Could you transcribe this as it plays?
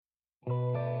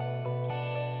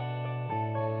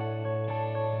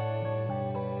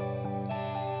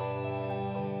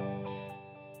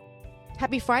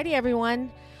Happy Friday,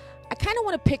 everyone. I kind of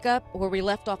want to pick up where we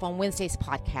left off on Wednesday's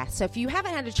podcast. So if you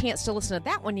haven't had a chance to listen to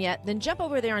that one yet, then jump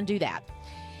over there and do that.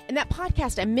 In that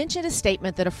podcast, I mentioned a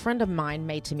statement that a friend of mine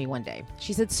made to me one day.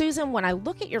 She said, Susan, when I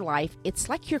look at your life, it's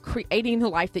like you're creating the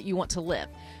life that you want to live.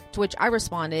 To which I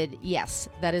responded, yes,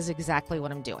 that is exactly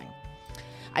what I'm doing.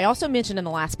 I also mentioned in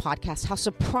the last podcast how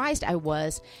surprised I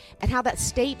was at how that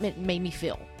statement made me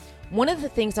feel. One of the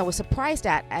things I was surprised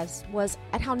at was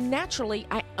at how naturally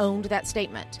I owned that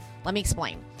statement. Let me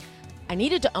explain. I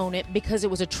needed to own it because it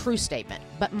was a true statement,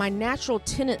 but my natural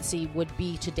tendency would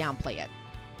be to downplay it,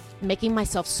 making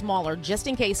myself smaller just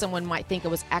in case someone might think I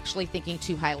was actually thinking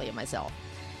too highly of myself.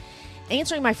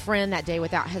 Answering my friend that day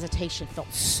without hesitation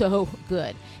felt so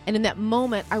good, and in that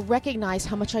moment, I recognized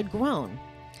how much I'd grown.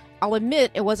 I'll admit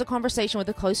it was a conversation with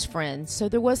a close friend, so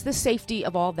there was the safety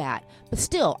of all that. But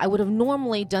still, I would have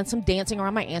normally done some dancing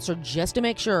around my answer just to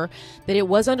make sure that it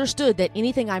was understood that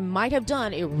anything I might have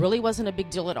done, it really wasn't a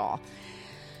big deal at all.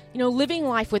 You know, living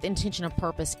life with intention and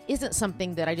purpose isn't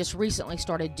something that I just recently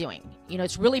started doing. You know,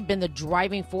 it's really been the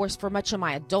driving force for much of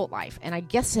my adult life. And I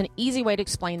guess an easy way to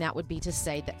explain that would be to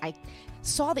say that I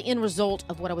saw the end result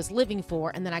of what I was living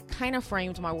for, and then I kind of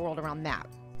framed my world around that.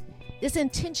 This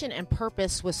intention and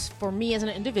purpose was for me as an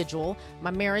individual, my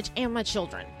marriage, and my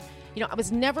children. You know, I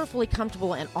was never fully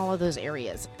comfortable in all of those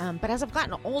areas. But as I've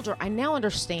gotten older, I now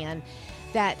understand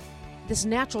that this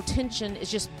natural tension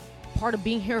is just part of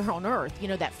being here on earth. You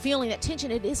know, that feeling, that tension,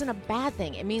 it isn't a bad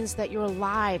thing. It means that you're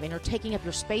alive and you're taking up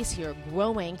your space here,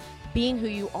 growing, being who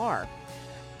you are.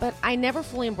 But I never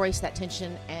fully embraced that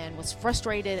tension and was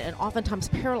frustrated and oftentimes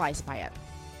paralyzed by it.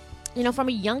 You know, from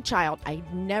a young child, I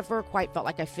never quite felt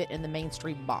like I fit in the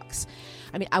mainstream box.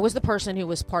 I mean, I was the person who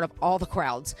was part of all the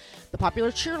crowds. The popular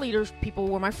cheerleaders, people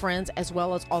were my friends, as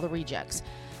well as all the rejects.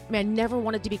 I mean, I never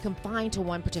wanted to be confined to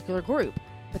one particular group.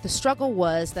 But the struggle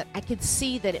was that I could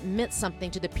see that it meant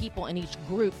something to the people in each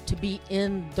group to be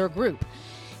in their group.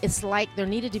 It's like there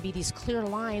needed to be these clear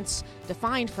lines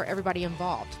defined for everybody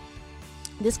involved.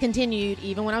 This continued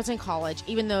even when I was in college,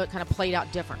 even though it kind of played out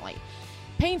differently.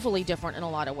 Painfully different in a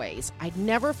lot of ways. I'd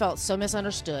never felt so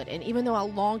misunderstood, and even though I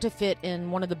longed to fit in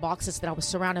one of the boxes that I was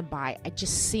surrounded by, I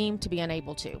just seemed to be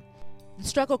unable to. The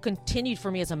struggle continued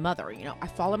for me as a mother. You know, I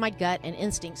followed my gut and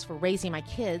instincts for raising my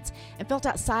kids and felt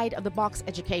outside of the box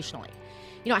educationally.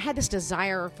 You know, I had this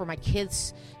desire for my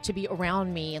kids to be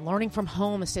around me and learning from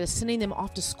home instead of sending them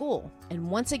off to school.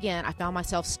 And once again, I found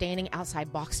myself standing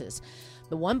outside boxes.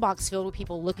 The one box filled with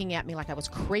people looking at me like I was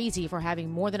crazy for having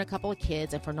more than a couple of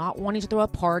kids and for not wanting to throw a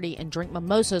party and drink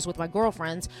mimosas with my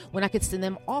girlfriends when I could send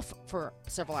them off for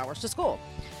several hours to school.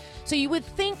 So you would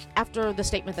think after the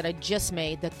statement that I just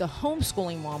made that the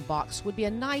homeschooling mom box would be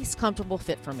a nice, comfortable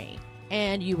fit for me.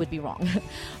 And you would be wrong.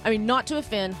 I mean, not to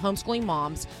offend homeschooling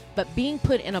moms, but being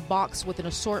put in a box with an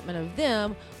assortment of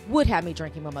them would have me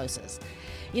drinking mimosas.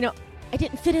 You know, I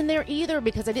didn't fit in there either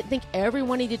because I didn't think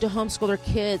everyone needed to homeschool their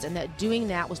kids and that doing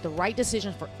that was the right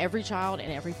decision for every child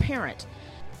and every parent.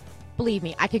 Believe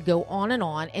me, I could go on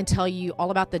and tell you all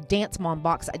about the dance mom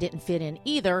box I didn't fit in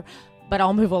either, but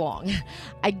I'll move along.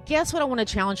 I guess what I want to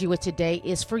challenge you with today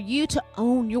is for you to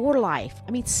own your life.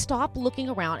 I mean, stop looking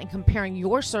around and comparing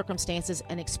your circumstances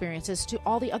and experiences to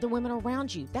all the other women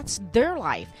around you. That's their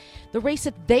life, the race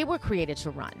that they were created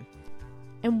to run.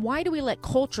 And why do we let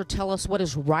culture tell us what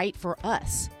is right for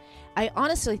us? I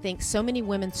honestly think so many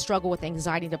women struggle with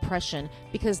anxiety and depression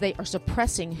because they are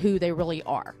suppressing who they really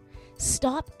are.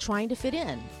 Stop trying to fit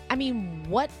in. I mean,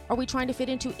 what are we trying to fit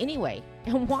into anyway?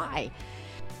 And why?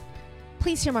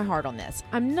 Please hear my heart on this.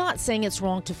 I'm not saying it's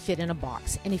wrong to fit in a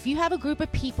box. And if you have a group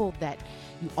of people that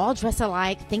you all dress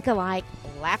alike, think alike,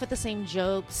 laugh at the same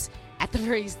jokes at the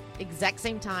very exact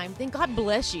same time, then God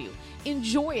bless you.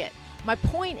 Enjoy it. My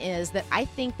point is that I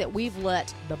think that we've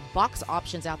let the box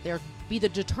options out there be the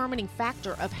determining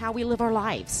factor of how we live our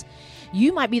lives.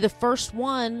 You might be the first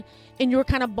one in your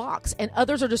kind of box, and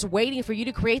others are just waiting for you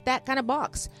to create that kind of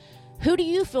box. Who do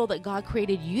you feel that God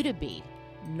created you to be?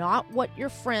 Not what your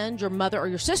friend, your mother, or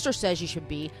your sister says you should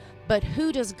be, but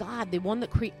who does God, the one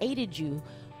that created you,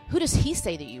 who does He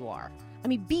say that you are? I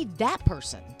mean, be that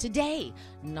person today,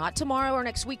 not tomorrow or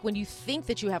next week when you think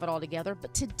that you have it all together,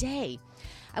 but today.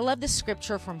 I love this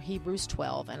scripture from Hebrews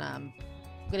 12, and I'm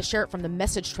going to share it from the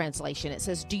Message translation. It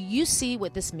says, do you see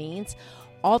what this means?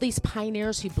 All these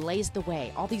pioneers who blazed the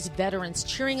way, all these veterans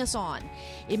cheering us on.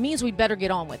 It means we better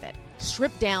get on with it.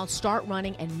 Strip down, start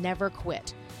running, and never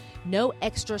quit. No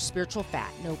extra spiritual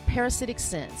fat, no parasitic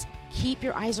sins. Keep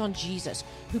your eyes on Jesus,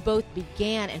 who both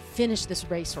began and finished this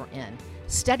race we're in.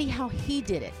 Study how He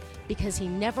did it, because He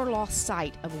never lost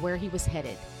sight of where He was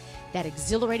headed. that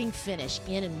exhilarating finish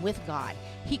in and with God,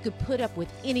 he could put up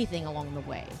with anything along the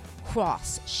way.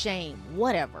 Cross, shame,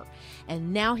 whatever.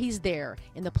 And now he's there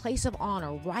in the place of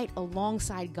honor right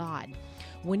alongside God.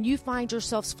 When you find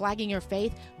yourselves flagging your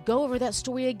faith, go over that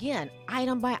story again,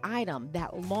 item by item,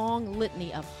 that long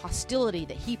litany of hostility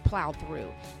that he plowed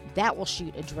through. That will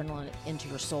shoot adrenaline into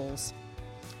your souls.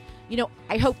 You know,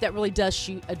 I hope that really does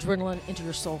shoot adrenaline into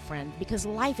your soul, friend, because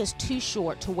life is too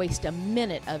short to waste a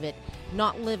minute of it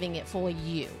not living it fully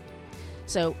you.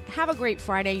 So have a great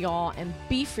Friday, y'all, and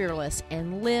be fearless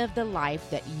and live the life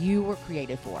that you were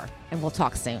created for. And we'll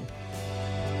talk soon.